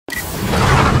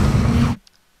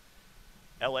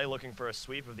LA looking for a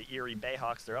sweep of the Erie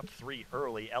Bayhawks. They're up 3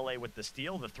 early. LA with the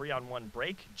steal, the 3-on-1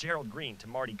 break. Gerald Green to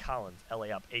Marty Collins. LA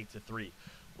up 8-3.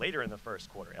 Later in the first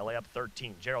quarter, LA up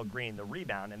 13. Gerald Green, the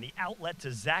rebound, and the outlet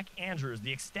to Zach Andrews,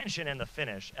 the extension and the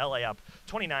finish. LA up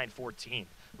 29-14.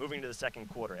 Moving to the second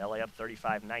quarter, LA up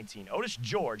 35-19. Otis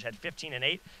George had 15 and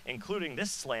 8, including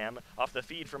this slam off the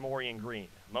feed from Orion Green.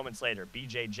 Moments later,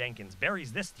 B.J. Jenkins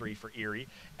buries this three for Erie.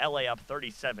 LA up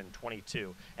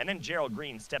 37-22. And then Gerald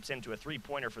Green steps into a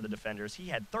three-pointer for the defenders. He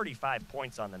had 35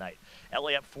 points on the night.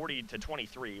 LA up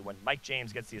 40-23 when Mike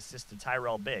James gets the assist to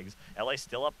Tyrell Biggs. LA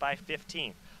still up by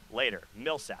 15. Later,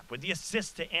 Millsap with the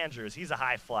assist to Andrews. He's a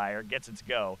high flyer, gets it to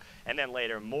go. And then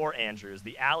later, more Andrews,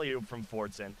 the alley-oop from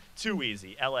Fortson. Too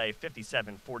easy, LA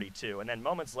 57-42. And then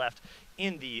moments left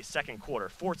in the second quarter,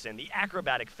 Fortson, the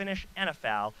acrobatic finish and a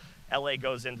foul. LA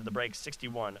goes into the break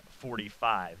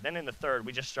 61-45. Then in the third,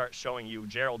 we just start showing you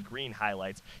Gerald Green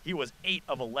highlights. He was 8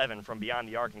 of 11 from beyond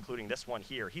the arc, including this one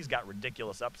here. He's got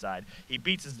ridiculous upside. He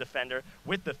beats his defender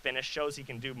with the finish, shows he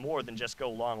can do more than just go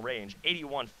long range.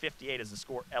 81-58 is the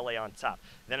score, LA on top.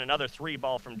 Then another three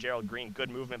ball from Gerald Green. Good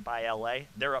movement by LA.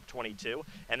 They're up 22.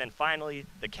 And then finally,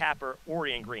 the capper,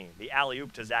 Orion Green. The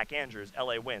alley-oop to Zach Andrews.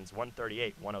 LA wins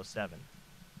 138-107.